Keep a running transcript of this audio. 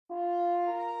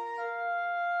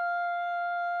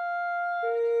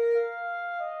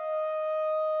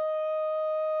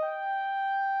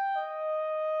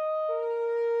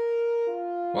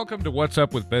Welcome to What's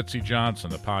Up with Betsy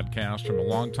Johnson, a podcast from a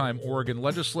longtime Oregon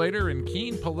legislator and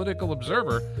keen political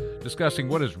observer discussing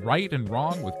what is right and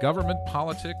wrong with government,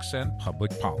 politics, and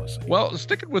public policy. Well,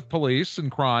 sticking with police and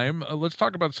crime, let's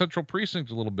talk about Central Precinct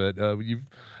a little bit. You've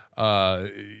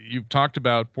talked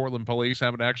about Portland police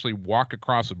having to actually walk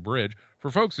across a bridge.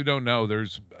 For folks who don't know,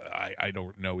 I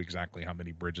don't know exactly how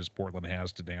many bridges Portland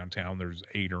has to downtown. There's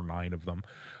 8 or 9 of them.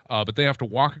 But they have to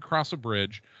walk across a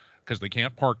bridge because they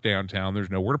can't park downtown.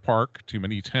 There's nowhere to park, too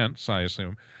many tents, I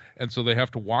assume. And so they have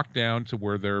to walk down to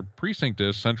where their precinct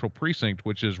is, Central Precinct,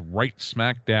 which is right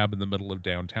smack dab in the middle of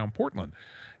downtown Portland.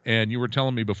 And you were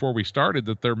telling me before we started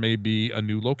that there may be a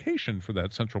new location for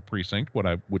that Central Precinct,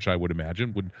 which I would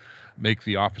imagine would make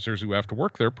the officers who have to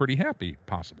work there pretty happy,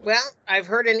 possibly. Well, I've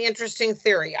heard an interesting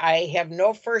theory. I have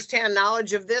no firsthand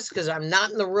knowledge of this because I'm not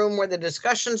in the room where the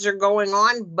discussions are going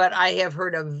on, but I have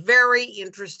heard a very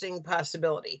interesting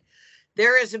possibility.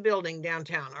 There is a building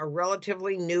downtown, a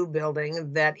relatively new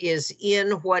building that is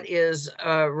in what is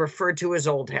referred to as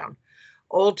Old Town.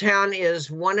 Old Town is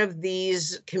one of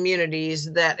these communities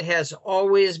that has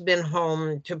always been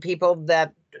home to people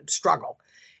that struggle,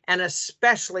 and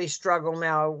especially struggle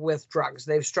now with drugs.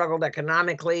 They've struggled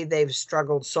economically, they've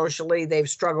struggled socially, they've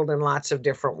struggled in lots of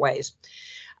different ways.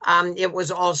 It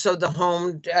was also the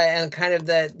home and kind of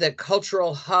the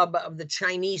cultural hub of the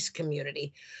Chinese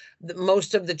community.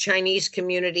 Most of the Chinese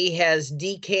community has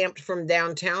decamped from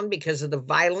downtown because of the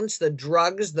violence, the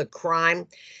drugs, the crime,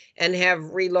 and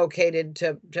have relocated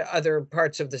to other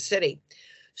parts of the city.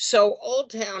 So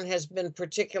Old Town has been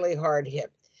particularly hard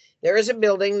hit. There is a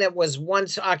building that was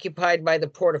once occupied by the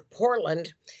Port of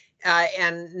Portland,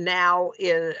 and now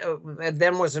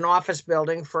then was an office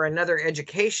building for another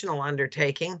educational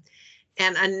undertaking,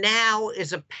 and now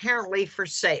is apparently for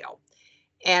sale.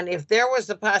 And if there was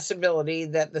the possibility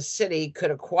that the city could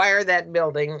acquire that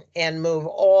building and move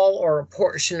all or a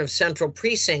portion of Central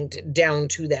Precinct down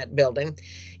to that building,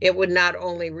 it would not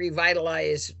only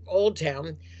revitalize Old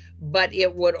Town, but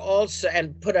it would also,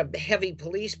 and put a heavy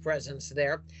police presence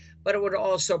there, but it would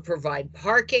also provide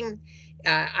parking.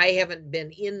 I haven't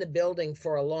been in the building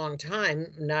for a long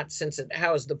time, not since it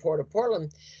housed the Port of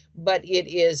Portland, but it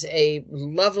is a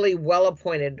lovely,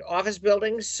 well-appointed office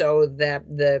building so that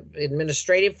the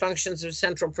administrative functions of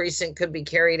Central Precinct could be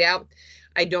carried out.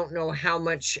 I don't know how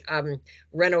much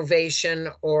renovation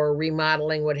or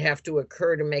remodeling would have to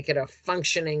occur to make it a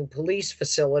functioning police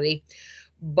facility,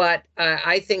 but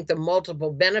I think the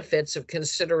multiple benefits of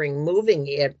considering moving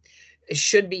it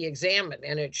should be examined,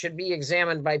 and it should be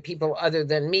examined by people other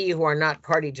than me who are not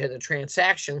party to the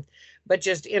transaction, but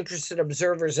just interested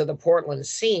observers of the Portland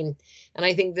scene. And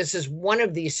I think this is one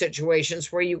of these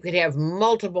situations where you could have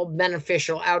multiple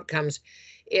beneficial outcomes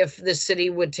if the city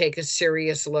would take a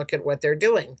serious look at what they're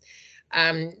doing.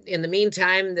 In the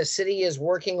meantime, the city is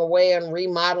working away on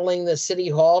remodeling the city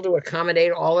hall to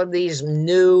accommodate all of these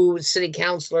new city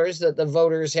councilors that the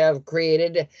voters have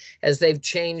created as they've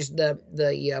changed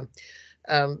the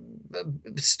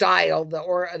style,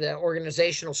 the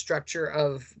organizational structure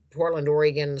of Portland,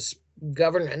 Oregon's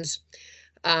governance.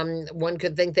 One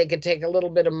could think they could take a little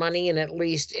bit of money and at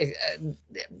least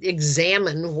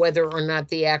examine whether or not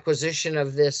the acquisition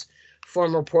of this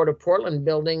former Port of Portland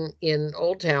building in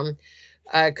Old Town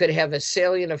could have a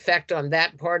salient effect on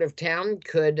that part of town,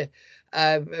 could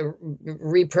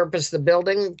repurpose the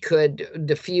building, could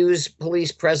diffuse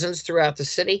police presence throughout the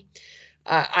city.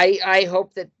 I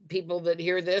hope that people that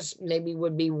hear this maybe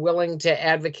would be willing to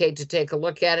advocate to take a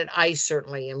look at it. I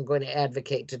certainly am going to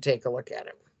advocate to take a look at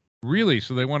it. Really?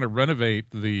 So they want to renovate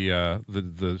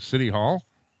the city hall?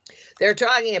 They're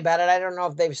talking about it. I don't know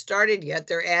if they've started yet.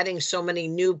 They're adding so many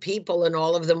new people, and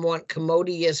all of them want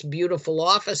commodious, beautiful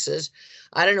offices.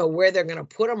 I don't know where they're going to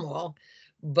put them all.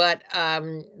 But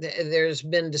there's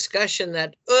been discussion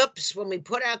that, oops, when we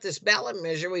put out this ballot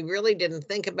measure, we really didn't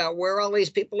think about where all these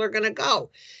people are going to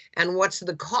go. And what's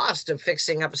the cost of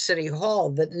fixing up City Hall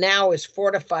that now is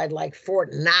fortified like Fort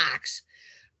Knox?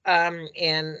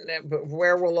 And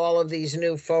where will all of these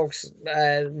new folks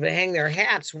hang their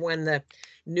hats when the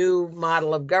new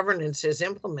model of governance is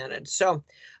implemented? So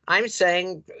I'm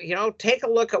saying, take a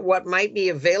look at what might be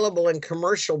available in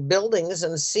commercial buildings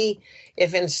and see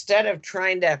if instead of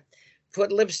trying to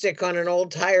put lipstick on an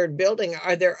old tired building,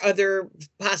 are there other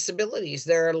possibilities?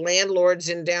 There are landlords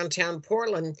in downtown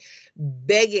Portland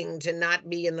begging to not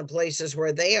be in the places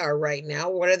where they are right now.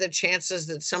 What are the chances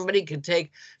that somebody could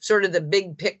take sort of the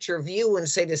big picture view and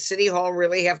say, does City Hall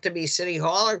really have to be City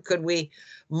Hall, or could we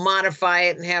modify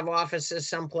it and have offices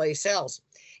someplace else?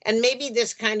 And maybe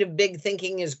this kind of big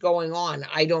thinking is going on.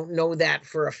 I don't know that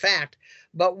for a fact,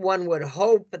 But one would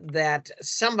hope that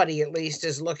somebody at least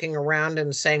is looking around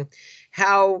and saying,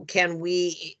 how can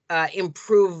we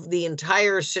improve the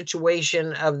entire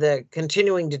situation of the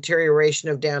continuing deterioration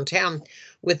of downtown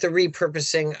with the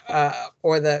repurposing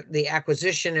or the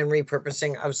acquisition and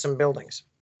repurposing of some buildings?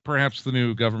 Perhaps the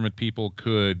new government people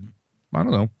could, I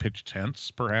don't know, pitch tents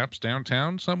perhaps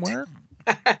downtown somewhere?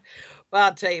 Well,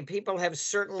 I'll tell you, people have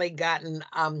certainly gotten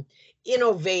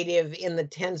innovative in the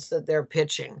tents that they're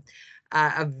pitching.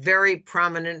 A very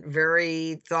prominent,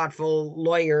 very thoughtful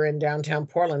lawyer in downtown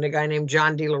Portland, a guy named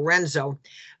John DiLorenzo,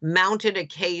 mounted a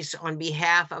case on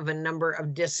behalf of a number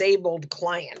of disabled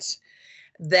clients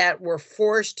that were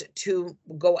forced to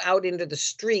go out into the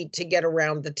street to get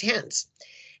around the tents.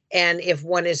 And if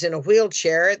one is in a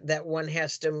wheelchair, that one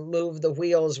has to move the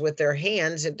wheels with their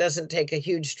hands. It doesn't take a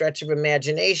huge stretch of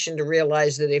imagination to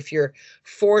realize that if you're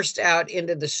forced out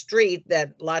into the street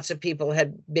that lots of people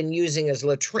had been using as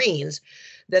latrines,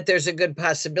 that there's a good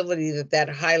possibility that that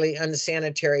highly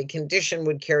unsanitary condition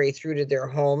would carry through to their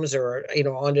homes or,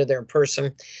 onto their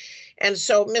person. And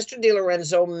so Mr.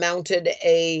 DiLorenzo mounted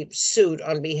a suit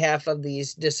on behalf of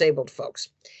these disabled folks.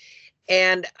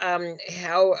 And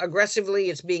how aggressively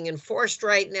it's being enforced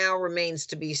right now remains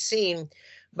to be seen.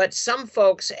 But some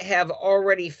folks have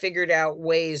already figured out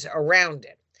ways around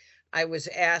it. I was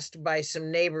asked by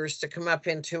some neighbors to come up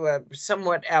into a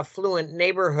somewhat affluent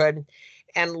neighborhood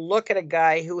and look at a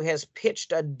guy who has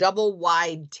pitched a double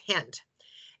wide tent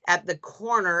at the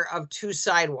corner of two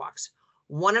sidewalks.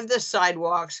 One of the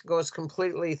sidewalks goes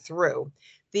completely through.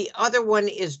 The other one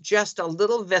is just a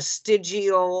little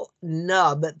vestigial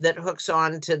nub that hooks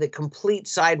on to the complete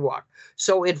sidewalk.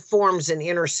 So it forms an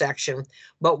intersection,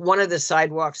 but one of the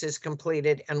sidewalks is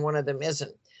completed and one of them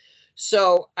isn't.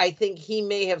 So I think he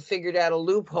may have figured out a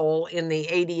loophole in the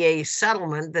ADA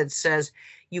settlement that says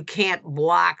you can't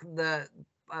block the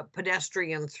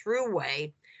pedestrian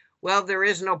throughway. Well, there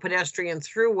is no pedestrian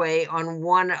throughway on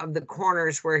one of the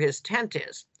corners where his tent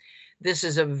is. This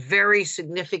is a very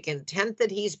significant tent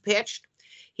that he's pitched.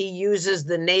 He uses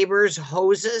the neighbors'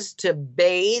 hoses to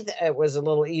bathe. It was a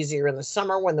little easier in the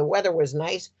summer when the weather was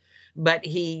nice, but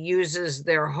he uses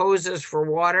their hoses for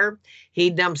water. He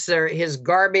dumps his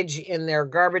garbage in their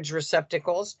garbage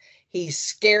receptacles. He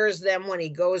scares them when he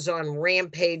goes on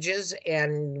rampages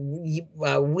and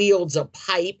wields a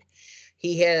pipe.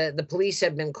 The police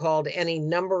have been called any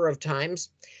number of times.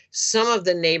 Some of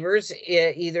the neighbors,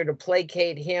 either to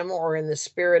placate him or in the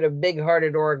spirit of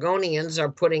big-hearted Oregonians,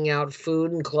 are putting out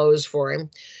food and clothes for him.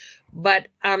 But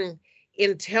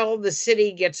until the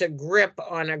city gets a grip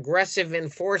on aggressive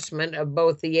enforcement of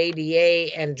both the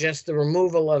ADA and just the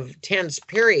removal of tents,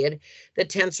 period, the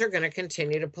tents are going to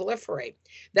continue to proliferate.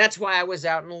 That's why I was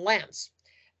out in Lentz.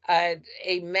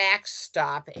 A MAX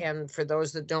stop, and for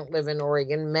those that don't live in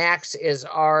Oregon, MAX is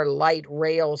our light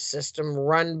rail system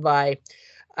run by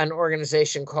an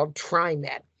organization called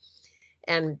TriMet.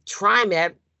 And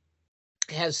TriMet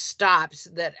has stops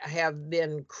that have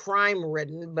been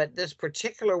crime-ridden, but this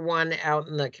particular one out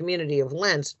in the community of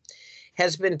Lentz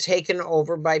has been taken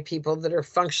over by people that are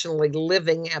functionally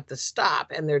living at the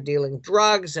stop, and they're dealing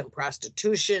drugs and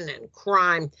prostitution and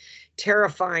crime,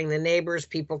 terrifying the neighbors.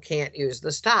 People can't use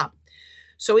the stop.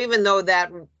 So even though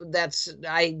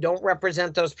I don't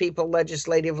represent those people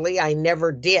legislatively, I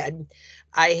never did.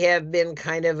 I have been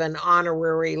kind of an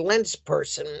honorary Lentz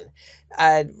person.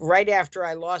 Right after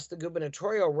I lost the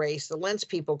gubernatorial race, the Lentz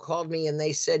people called me and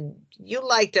they said, you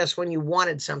liked us when you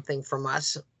wanted something from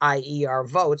us, i.e. our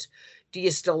votes. Do you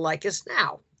still like us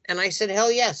now? And I said,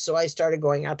 hell yes. So I started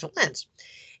going out to Lentz.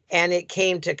 And it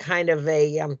came to kind of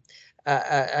I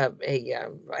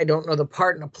don't know the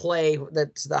part in a play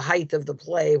that's the height of the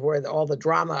play where all the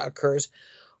drama occurs,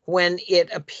 when it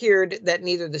appeared that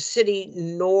neither the city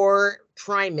nor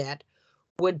TriMet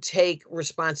would take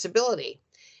responsibility.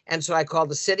 And so I called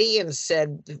the city and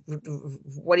said,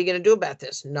 what are you going to do about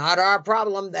this? Not our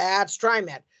problem. That's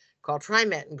TriMet. Call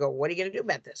TriMet and go, what are you going to do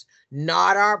about this?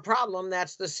 Not our problem.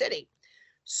 That's the city.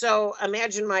 So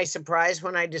imagine my surprise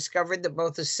when I discovered that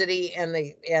both the city and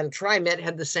TriMet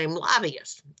had the same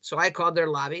lobbyist. So I called their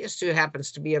lobbyist, who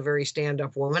happens to be a very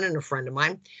stand-up woman and a friend of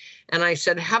mine. And I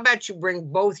said, how about you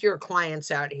bring both your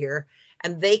clients out here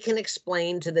and they can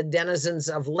explain to the denizens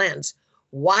of Lentz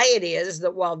why it is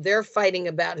that while they're fighting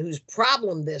about whose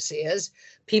problem this is,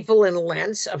 people in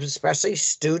Lentz, especially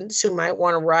students who might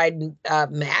want to ride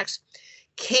Max,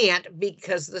 can't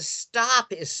because the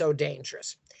stop is so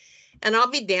dangerous. And I'll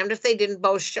be damned if they didn't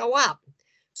both show up.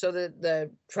 So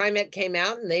the TriMet came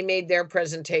out and they made their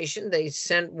presentation. They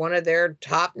sent one of their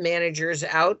top managers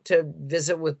out to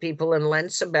visit with people in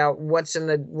Lentz about what's in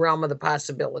the realm of the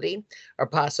possibility or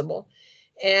possible.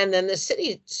 And then the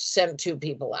city sent 2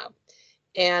 people out.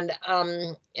 And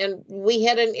we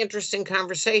had an interesting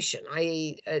conversation.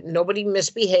 Nobody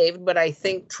misbehaved, but I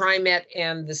think TriMet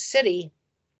and the city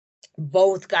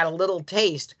both got a little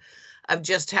taste of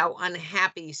just how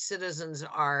unhappy citizens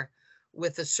are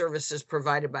with the services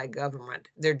provided by government.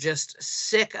 They're just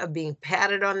sick of being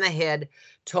patted on the head,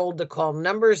 told to call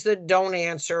numbers that don't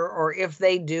answer, or if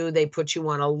they do, they put you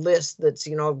on a list that's,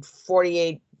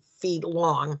 48 feet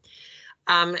long.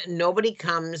 Nobody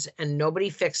comes and nobody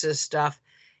fixes stuff.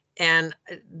 And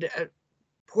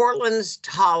Portland's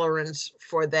tolerance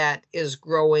for that is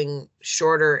growing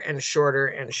shorter and shorter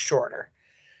and shorter.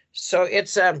 So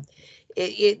it's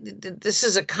this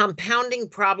is a compounding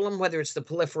problem, whether it's the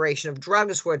proliferation of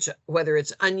drugs, whether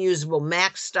it's unusable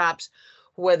max stops,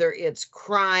 whether it's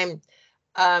crime.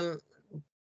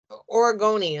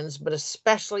 Oregonians, but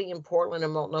especially in Portland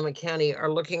and Multnomah County,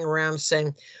 are looking around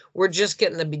saying, we're just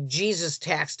getting the bejesus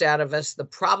taxed out of us. The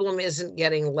problem isn't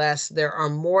getting less. There are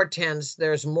more tents.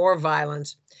 There's more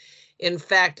violence. In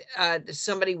fact,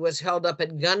 somebody was held up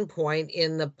at gunpoint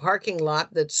in the parking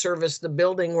lot that serviced the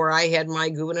building where I had my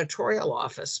gubernatorial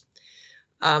office.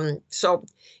 So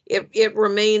it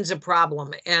remains a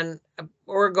problem. And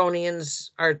Oregonians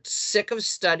are sick of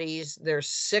studies. They're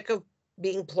sick of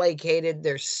being placated.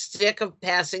 They're sick of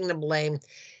passing the blame.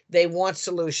 They want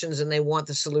solutions, and they want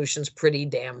the solutions pretty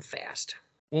damn fast.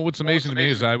 Well, what's amazing to me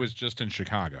is I was just in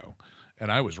Chicago,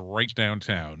 and I was right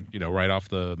downtown, right off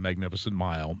the Magnificent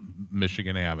Mile,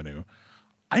 Michigan Avenue.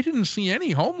 I didn't see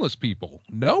any homeless people,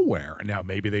 nowhere. Now,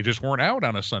 maybe they just weren't out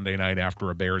on a Sunday night after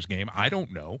a Bears game. I don't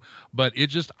know. But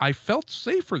I felt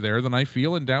safer there than I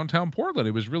feel in downtown Portland.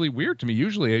 It was really weird to me.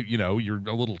 Usually, you're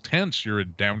a little tense. You're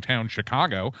in downtown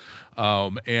Chicago.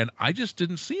 And I just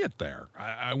didn't see it there.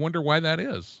 I wonder why that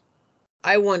is.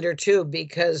 I wonder, too,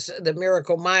 because the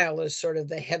Miracle Mile is sort of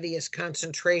the heaviest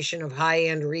concentration of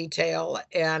high-end retail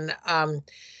and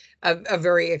a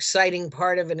very exciting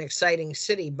part of an exciting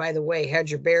city. By the way,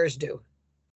 how'd your Bears do?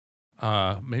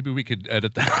 Maybe we could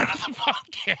edit that out of the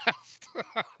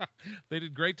podcast. They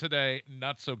did great today.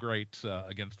 Not so great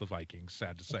against the Vikings.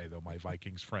 Sad to say, though, my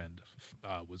Vikings friend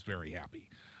was very happy.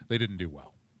 They didn't do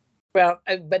well. Well,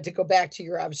 but to go back to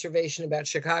your observation about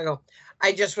Chicago,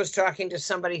 I just was talking to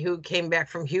somebody who came back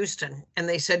from Houston, and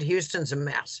they said Houston's a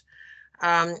mess.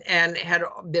 And had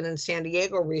been in San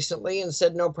Diego recently and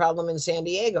said no problem in San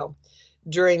Diego.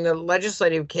 During the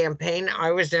legislative campaign,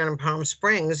 I was down in Palm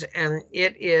Springs, and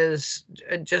it is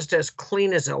just as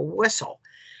clean as a whistle.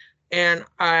 And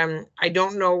I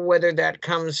don't know whether that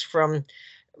comes from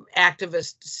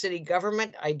activist city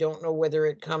government. I don't know whether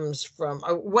it comes from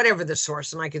whatever the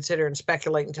source, and I could sit here and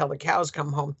speculate until the cows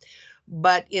come home.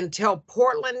 But until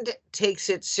Portland takes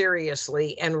it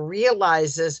seriously and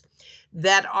realizes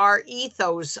that our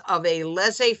ethos of a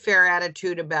laissez-faire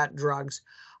attitude about drugs,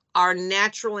 our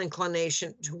natural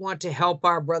inclination to want to help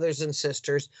our brothers and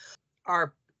sisters,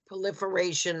 our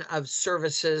proliferation of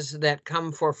services that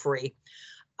come for free,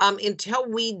 until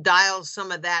we dial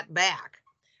some of that back.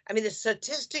 I mean, the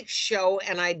statistics show,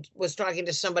 and I was talking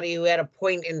to somebody who had a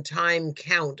point in time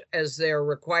count, as they're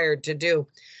required to do,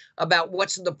 about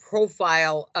what's the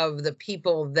profile of the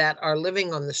people that are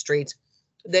living on the streets.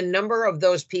 The number of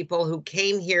those people who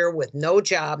came here with no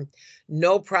job,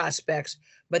 no prospects,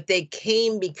 but they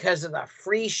came because of the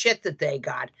free shit that they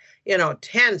got,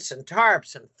 tents and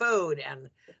tarps and food, and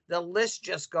the list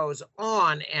just goes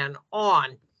on and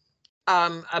on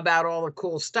about all the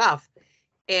cool stuff.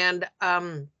 And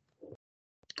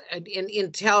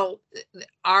until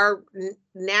our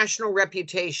national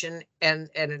reputation, and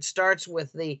it starts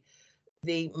with the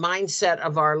mindset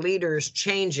of our leaders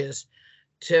changes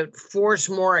to force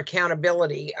more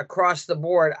accountability across the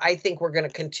board, I think we're going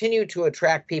to continue to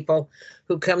attract people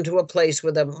who come to a place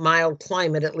with a mild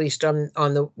climate, at least on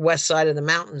the west side of the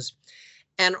mountains,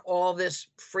 and all this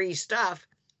free stuff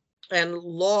and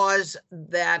laws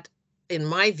that, in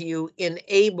my view,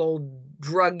 enable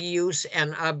drug use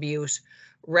and abuse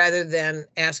rather than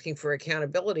asking for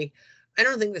accountability. I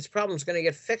don't think this problem is going to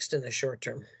get fixed in the short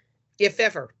term, if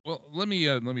ever. Well, let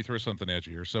me throw something at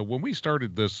you here. So when we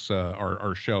started this,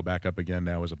 our show back up again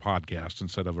now as a podcast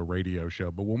instead of a radio show,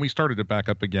 but when we started it back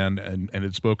up again and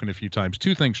had spoken a few times,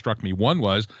 2 things struck me. One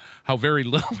was how very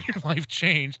little your life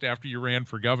changed after you ran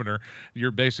for governor.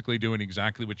 You're basically doing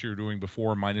exactly what you were doing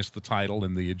before, minus the title,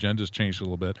 and the agenda's changed a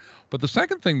little bit. But the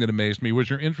second thing that amazed me was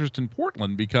your interest in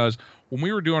Portland, because when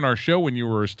we were doing our show when you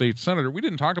were a state senator, we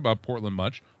didn't talk about Portland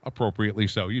much, appropriately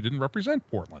so. You didn't represent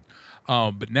Portland.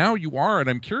 But now you you are, and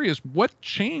I'm curious, what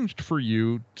changed for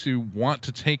you to want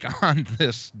to take on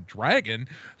this dragon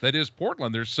that is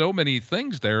Portland? There's so many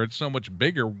things there. It's so much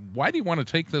bigger. Why do you want to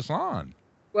take this on?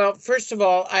 Well, first of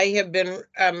all, I have been,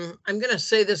 I'm going to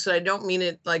say this, I don't mean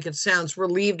it like it sounds,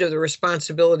 relieved of the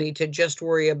responsibility to just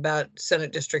worry about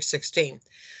Senate District 16.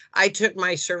 I took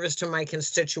my service to my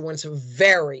constituents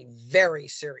very, very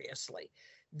seriously.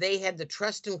 They had the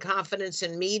trust and confidence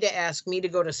in me to ask me to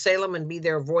go to Salem and be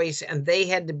their voice, and they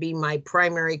had to be my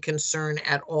primary concern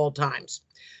at all times.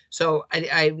 So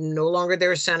I'm no longer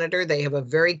their senator. They have a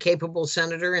very capable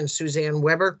senator in Suzanne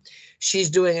Weber. She's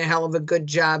doing a hell of a good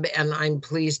job, and I'm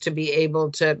pleased to be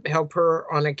able to help her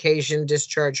on occasion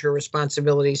discharge her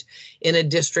responsibilities in a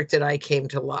district that I came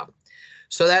to love.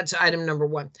 So that's item number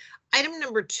one. Item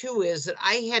number two is that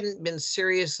I hadn't been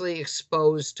seriously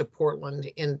exposed to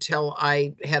Portland until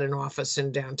I had an office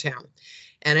in downtown.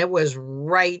 And it was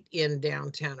right in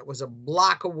downtown. It was a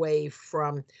block away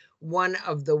from one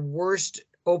of the worst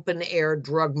open air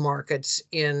drug markets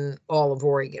in all of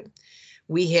Oregon.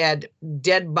 We had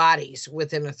dead bodies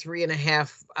within a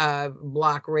 3.5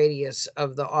 block radius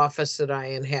of the office that I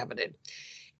inhabited.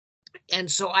 And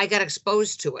so I got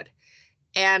exposed to it.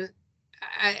 And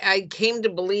I came to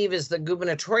believe as the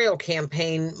gubernatorial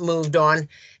campaign moved on,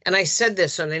 and I said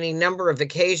this on any number of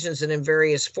occasions and in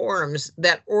various forums,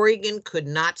 that Oregon could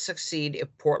not succeed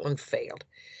if Portland failed.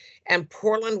 And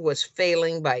Portland was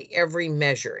failing by every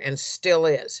measure and still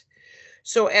is.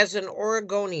 So as an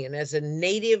Oregonian, as a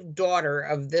native daughter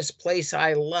of this place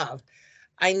I love,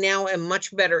 I now am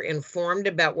much better informed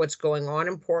about what's going on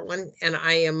in Portland, and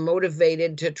I am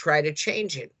motivated to try to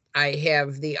change it. I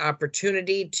have the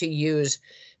opportunity to use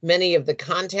many of the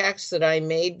contacts that I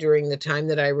made during the time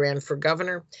that I ran for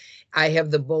governor. I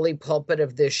have the bully pulpit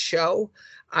of this show.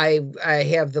 I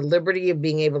have the liberty of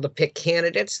being able to pick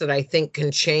candidates that I think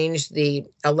can change the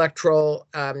electoral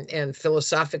and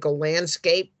philosophical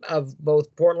landscape of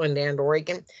both Portland and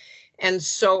Oregon. And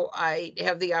so I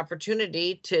have the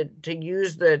opportunity to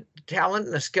use the talent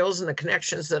and the skills and the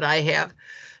connections that I have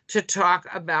to talk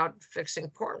about fixing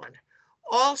Portland.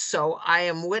 Also, I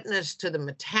am witness to the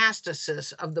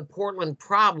metastasis of the Portland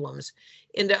problems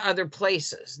into other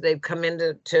places. They've come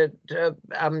into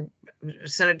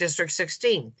Senate District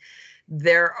 16.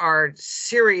 There are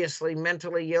seriously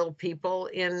mentally ill people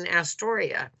in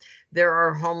Astoria. There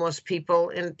are homeless people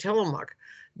in Tillamook.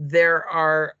 There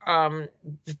are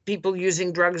people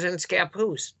using drugs in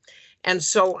Scappoose. And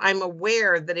so I'm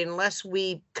aware that unless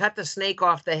we cut the snake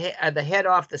off the head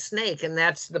off the snake, and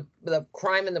that's the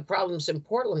crime and the problems in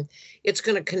Portland, it's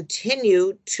going to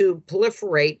continue to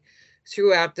proliferate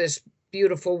throughout this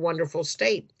beautiful, wonderful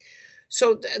state.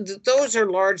 So those are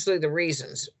largely the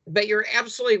reasons. But you're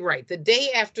absolutely right. The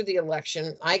day after the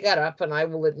election, I got up, and I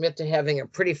will admit to having a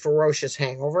pretty ferocious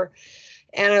hangover.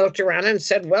 And I looked around and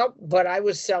said, well, what I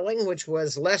was selling, which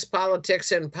was less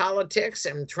politics and politics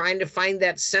and trying to find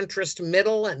that centrist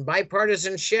middle and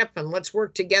bipartisanship and let's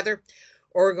work together.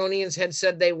 Oregonians had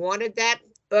said they wanted that.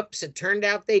 Oops, it turned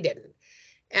out they didn't.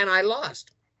 And I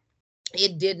lost.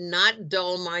 It did not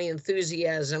dull my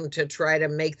enthusiasm to try to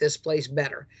make this place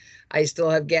better. I still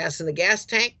have gas in the gas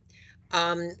tank.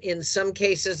 In some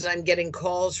cases, I'm getting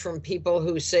calls from people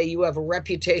who say, you have a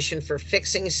reputation for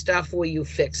fixing stuff. Will you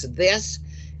fix this?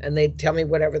 And they tell me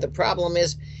whatever the problem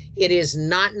is. It is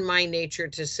not in my nature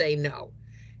to say no.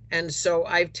 And so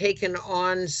I've taken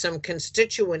on some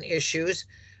constituent issues,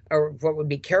 or what would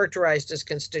be characterized as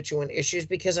constituent issues,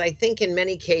 because I think in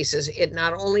many cases, it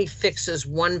not only fixes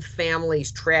one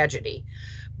family's tragedy,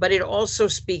 but it also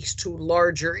speaks to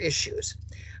larger issues.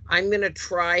 I'm going to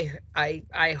try,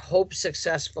 I hope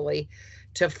successfully,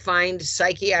 to find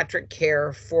psychiatric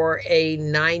care for a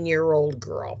 9-year-old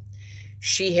girl.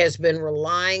 She has been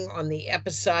relying on the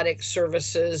episodic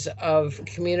services of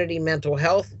community mental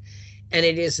health, and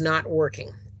it is not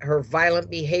working. Her violent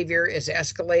behavior is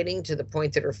escalating to the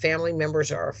point that her family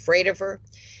members are afraid of her.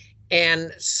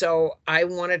 And so I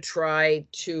want to try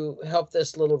to help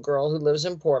this little girl who lives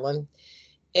in Portland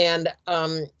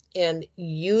and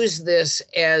use this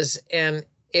as an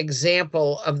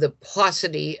example of the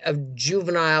paucity of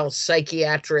juvenile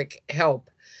psychiatric help,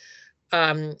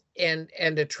 and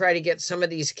to try to get some of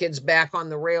these kids back on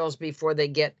the rails before they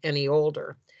get any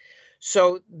older.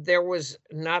 So there was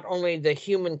not only the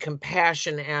human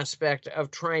compassion aspect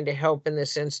of trying to help in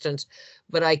this instance,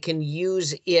 but I can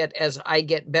use it as I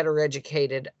get better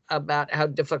educated about how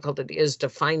difficult it is to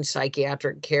find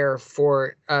psychiatric care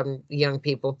for young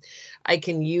people. I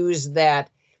can use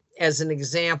that as an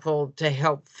example to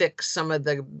help fix some of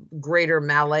the greater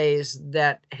malaise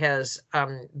that has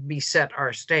beset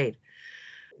our state.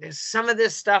 some of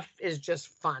this stuff is just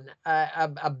fun.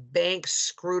 A bank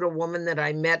screwed a woman that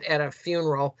I met at a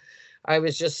funeral. I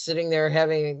was just sitting there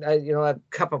having a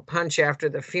cup of punch after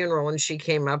the funeral, and she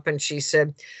came up and she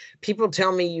said, "People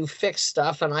tell me you fix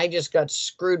stuff, and I just got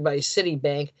screwed by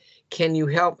Citibank. Can you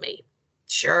help me?"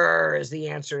 Sure is the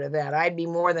answer to that. I'd be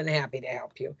more than happy to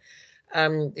help you.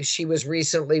 She was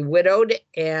recently widowed,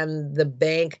 and the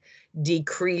bank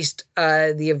decreased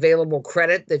the available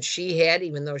credit that she had,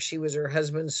 even though she was her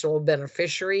husband's sole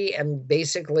beneficiary, and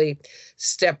basically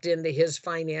stepped into his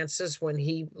finances when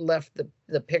he left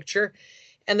the picture.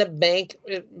 And the bank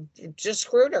it just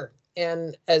screwed her.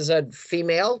 And as a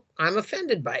female, I'm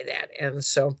offended by that. And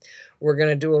so we're going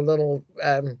to do a little,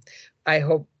 I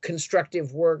hope,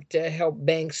 constructive work to help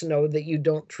banks know that you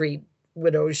don't treat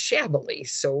widows shabbily.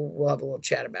 So we'll have a little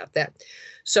chat about that.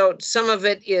 So some of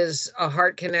it is a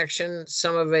heart connection.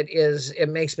 Some of it is, it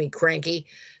makes me cranky.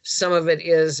 Some of it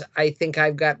is, I think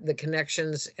I've got the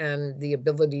connections and the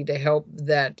ability to help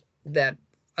that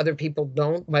other people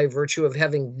don't, by virtue of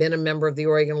having been a member of the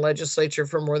Oregon legislature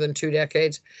for more than 2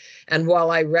 decades. And while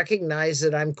I recognize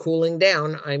that I'm cooling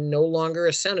down, I'm no longer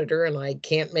a senator and I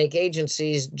can't make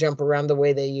agencies jump around the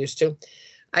way they used to,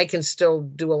 I can still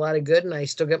do a lot of good, and I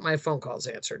still get my phone calls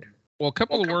answered. Well, a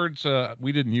couple of words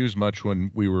we didn't use much when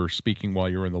we were speaking while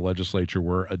you were in the legislature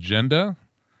were agenda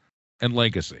and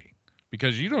legacy,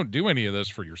 because you don't do any of this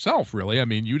for yourself, really. I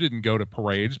mean, you didn't go to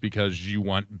parades because you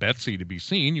want Betsy to be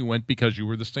seen. You went because you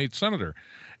were the state senator.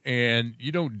 And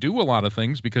you don't do a lot of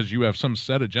things because you have some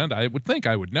set agenda. I would think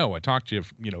I would know. I talked to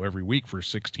you, every week for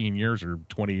 16 years or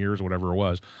 20 years, whatever it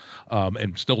was,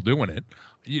 and still doing it.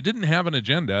 You didn't have an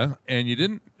agenda, and you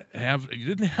didn't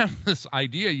have this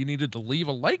idea you needed to leave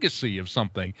a legacy of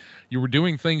something. You were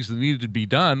doing things that needed to be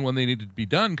done when they needed to be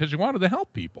done because you wanted to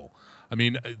help people. I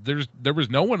mean, there was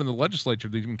no one in the legislature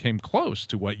that even came close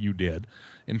to what you did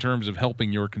in terms of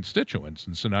helping your constituents.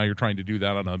 And so now you're trying to do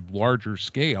that on a larger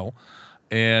scale.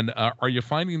 And are you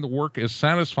finding the work is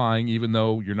satisfying, even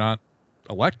though you're not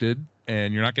elected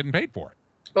and you're not getting paid for it?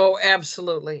 Oh,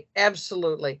 absolutely.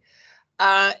 Absolutely.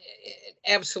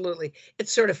 Absolutely.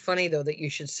 It's sort of funny, though, that you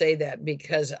should say that,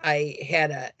 because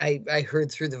I heard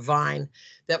through the Vine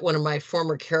that one of my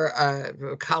former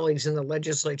colleagues in the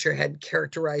legislature had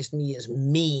characterized me as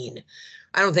mean.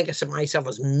 I don't think of myself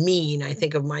as mean. I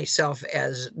think of myself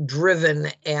as driven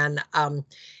and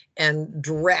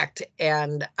direct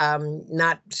and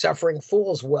not suffering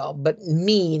fools well, but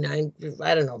mean. I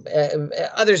don't know.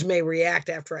 Others may react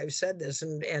after I've said this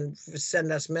and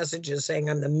send us messages saying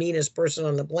I'm the meanest person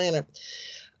on the planet.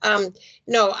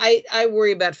 No, I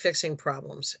worry about fixing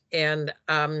problems, and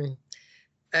I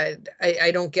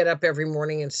don't get up every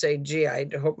morning and say, gee, I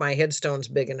hope my headstone's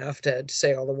big enough to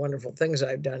say all the wonderful things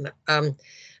I've done.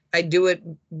 I do it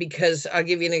because I'll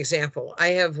give you an example. I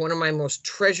have one of my most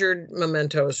treasured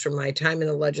mementos from my time in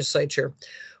the legislature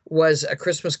was a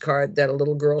Christmas card that a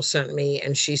little girl sent me,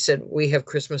 and she said, "We have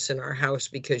Christmas in our house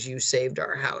because you saved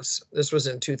our house." This was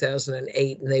in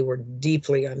 2008, and they were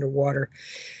deeply underwater.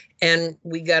 And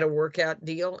we got a workout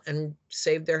deal and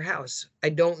saved their house. I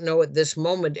don't know at this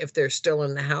moment if they're still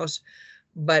in the house,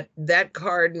 but that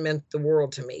card meant the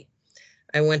world to me.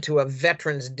 I went to a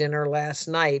veterans dinner last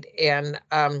night and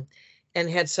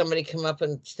had somebody come up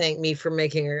and thank me for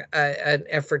making an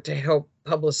effort to help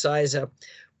publicize a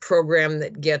program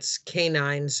that gets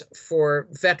canines for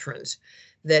veterans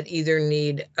that either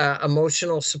need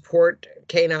emotional support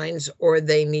canines, or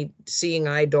they need seeing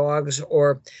eye dogs,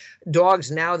 or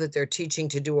dogs now that they're teaching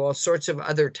to do all sorts of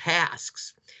other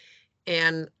tasks.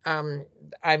 And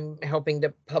I'm helping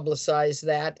to publicize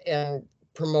that and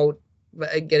promote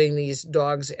getting these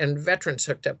dogs and veterans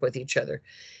hooked up with each other.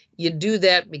 You do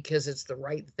that because it's the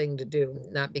right thing to do,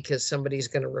 not because somebody's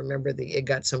going to remember that you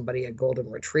got somebody a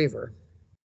golden retriever.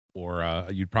 Or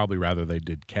you'd probably rather they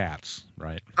did cats,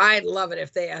 right? I'd love it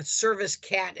if a service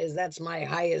cat that's my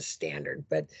highest standard,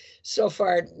 but so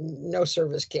far no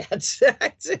service cats.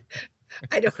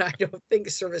 I don't think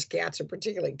service cats are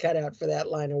particularly cut out for that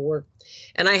line of work.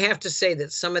 And I have to say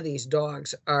that some of these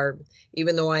dogs are,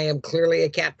 even though I am clearly a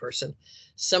cat person,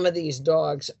 some of these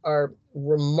dogs are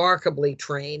remarkably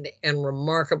trained and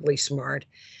remarkably smart.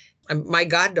 My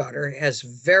goddaughter has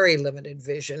very limited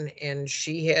vision, and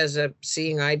she has a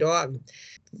seeing eye dog.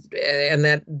 And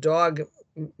that dog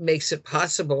makes it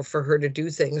possible for her to do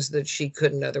things that she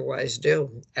couldn't otherwise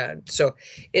do. So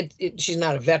she's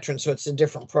not a veteran, so it's a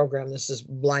different program. This is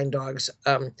blind dogs.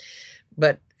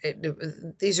 But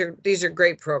these are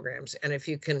great programs. And if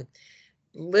you can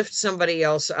lift somebody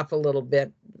else up a little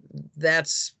bit,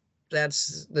 that's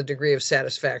the degree of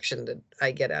satisfaction that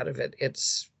I get out of it.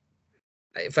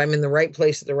 if I'm in the right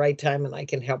place at the right time and I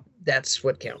can help, that's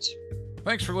what counts.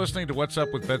 Thanks for listening to What's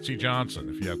Up with Betsy Johnson.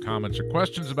 If you have comments or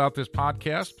questions about this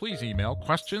podcast, please email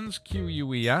questions,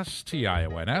 questions,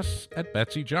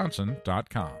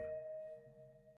 @betsyjohnson.com.